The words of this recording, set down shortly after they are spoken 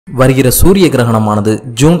வருகிற சூரிய கிரகணமானது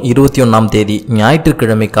ஜூன் 21ஆம் தேதி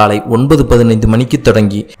ஞாயிற்றுக்கிழமை காலை 9:15 மணிக்கு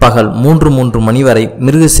தொடங்கி பகல் 3:03 மணி வரை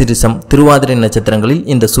மிருகசீரிஷம் திருவாதிரை நட்சத்திரங்களில்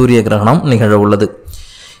இந்த சூரிய கிரகணம் நிகழ உள்ளது.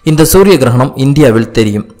 இந்த சூரிய கிரகணம் இந்தியாவில்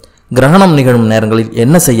தெரியும். கிரகணம் நிகழும் நேரங்களில்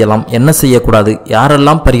என்ன செய்யலாம், என்ன செய்யக்கூடாது,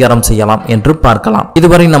 யாரெல்லாம் பரிகாரம் செய்யலாம் என்று பார்க்கலாம்.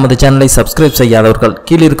 இதுவரை நமது சேனலை சப்ஸ்கிரைப் செய்யாதவர்கள்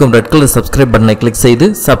கீழிருக்கும் ரெட் கலர் சப்ஸ்கிரைப் பட்டனை கிளிக் செய்து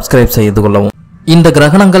சப்ஸ்கிரைப் செய்து கொள்ளவும். இந்த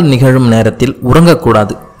கிரகணங்கள் நிகழும் நேரத்தில்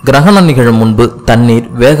உறங்கக்கூடாது. கிரகணம் நிகழும் முன்பு தண்ணீர்,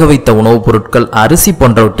 வேக வைத்த உணவுப் பொருட்கள், அரிசி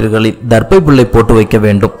போன்றவற்றிகளில் தர்பை புல்லை போட்டு வைக்க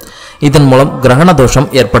வேண்டும். இதன் மூலம் கிரகண தோஷம்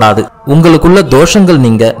ஏற்படாது. உங்களுக்குள்ள தோஷங்கள்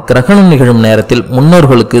நீங்க கிரகணம் நிகழும் நேரத்தில்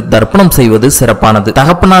முன்னோர்களுக்கு தர்ப்பணம் செய்வது சிறப்பானது.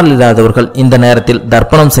 தகப்பனால் இல்லாதவர்கள் இந்த நேரத்தில்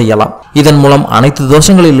தர்ப்பணம் செய்யலாம். இதன் மூலம் அனைத்து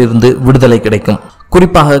தோஷங்களில் இருந்து விடுதலை கிடைக்கும்.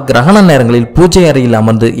 குறிப்பாக கிரகண நேரங்களில் பூஜை அறையில்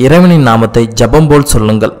அமர்ந்து இறைவனின் நாமத்தை ஜபம் போல்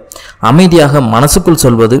சொல்லுங்கள். அமைதியாக மனசுக்குள்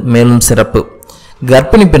சொல்வது மேலும் சிறப்பு.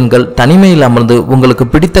 கர்ப்பிணி பெண்கள் தனிமையில் அமர்ந்து உங்களுக்கு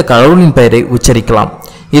பிடித்த கடவுளின் பெயரை உச்சரிக்கலாம்.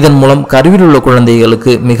 இதன் மூலம் கருவில் உள்ள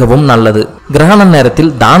குழந்தைகளுக்கு மிகவும் நல்லது. கிரகண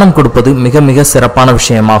நேரத்தில் தானம் கொடுப்பது மிக மிக சிறப்பான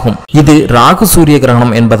விஷயமாகும். இது ராகு சூரிய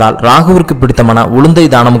கிரகணம் என்பதால் ராகுவிற்கு பிடித்தமான உளுந்தை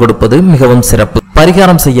தானம் கொடுப்பது மிகவும் சிறப்பு.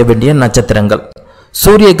 பரிகாரம் செய்ய வேண்டிய நட்சத்திரங்கள்: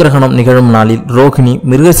 சூரிய கிரகணம் நிகழும் நாளில் ரோகிணி,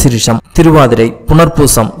 மிருகசீரிஷம், திருவாதிரை,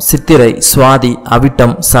 புனர்பூசம், சித்திரை, சுவாதி,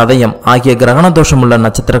 அவிட்டம், சதயம் ஆகிய கிரகண தோஷமுள்ள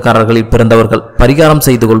நட்சத்திரக்காரர்களில் பிறந்தவர்கள் பரிகாரம்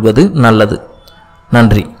செய்து கொள்வது நல்லது.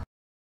 நன்றி.